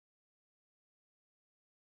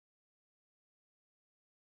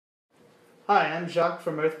Hi, I'm Jacques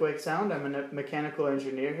from Earthquake Sound. I'm a mechanical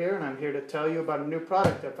engineer here, and I'm here to tell you about a new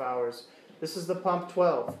product of ours. This is the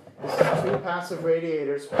Pump-12. This is two passive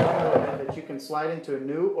radiators that you can slide into a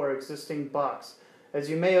new or existing box. As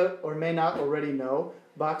you may or may not already know,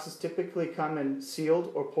 boxes typically come in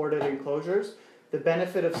sealed or ported enclosures. The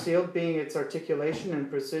benefit of sealed being its articulation and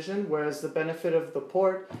precision, whereas the benefit of the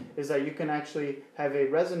port is that you can actually have a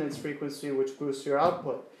resonance frequency which boosts your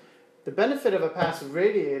output. The benefit of a passive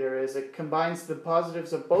radiator is it combines the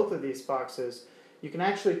positives of both of these boxes. You can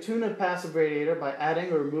actually tune a passive radiator by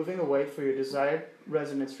adding or removing a weight for your desired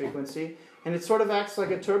resonance frequency, and it sort of acts like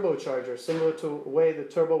a turbocharger, similar to the way the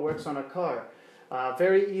turbo works on a car.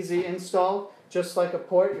 Very easy install. Just like a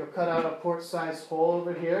port, you'll cut out a port-sized hole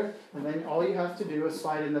over here, and then all you have to do is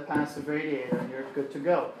slide in the passive radiator, and you're good to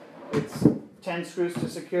go. It's 10 screws to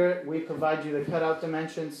secure it. We provide you the cutout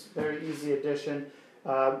dimensions. Very easy addition.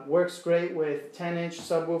 Works great with 10-inch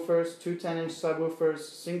subwoofers, two 10-inch subwoofers,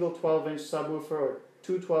 single 12-inch subwoofer, or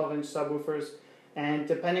two 12-inch subwoofers, and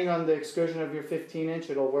depending on the excursion of your 15-inch,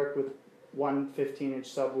 it'll work with one 15-inch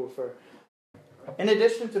subwoofer. In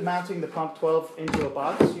addition to mounting the Pump-12 into a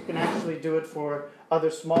box, you can actually do it for other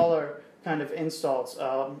smaller kind of installs.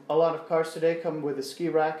 A lot of cars today come with a ski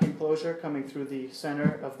rack enclosure coming through the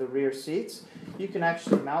center of the rear seats. You can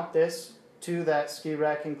actually mount this to that ski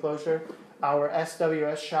rack enclosure. Our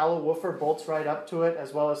SWS shallow woofer bolts right up to it,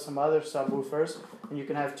 as well as some other subwoofers, and you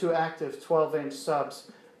can have two active 12-inch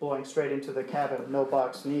subs blowing straight into the cabin, no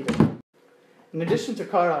box needed. In addition to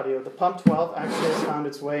car audio, the Pump-12 actually has found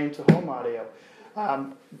its way into home audio.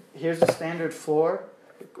 Here's a standard floor,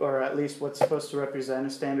 or at least what's supposed to represent a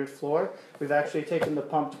standard floor. We've actually taken the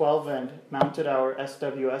Pump-12 and mounted our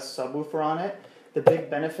SWS subwoofer on it. The big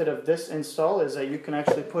benefit of this install is that you can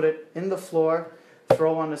actually put it in the floor,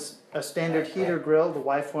 throw on a standard heater grill. The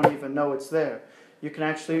wife won't even know it's there. You can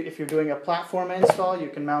actually, if you're doing a platform install, you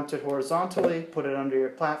can mount it horizontally, put it under your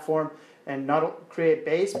platform, and not create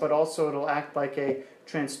bass, but also it'll act like a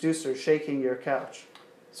transducer shaking your couch.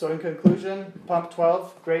 So in conclusion,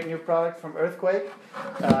 Pump-12, great new product from Earthquake.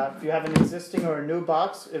 If you have an existing or a new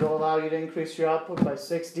box, it'll allow you to increase your output by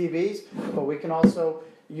 6 dBs, but we can also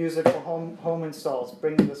use it for home installs,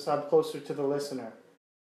 bringing the sub closer to the listener.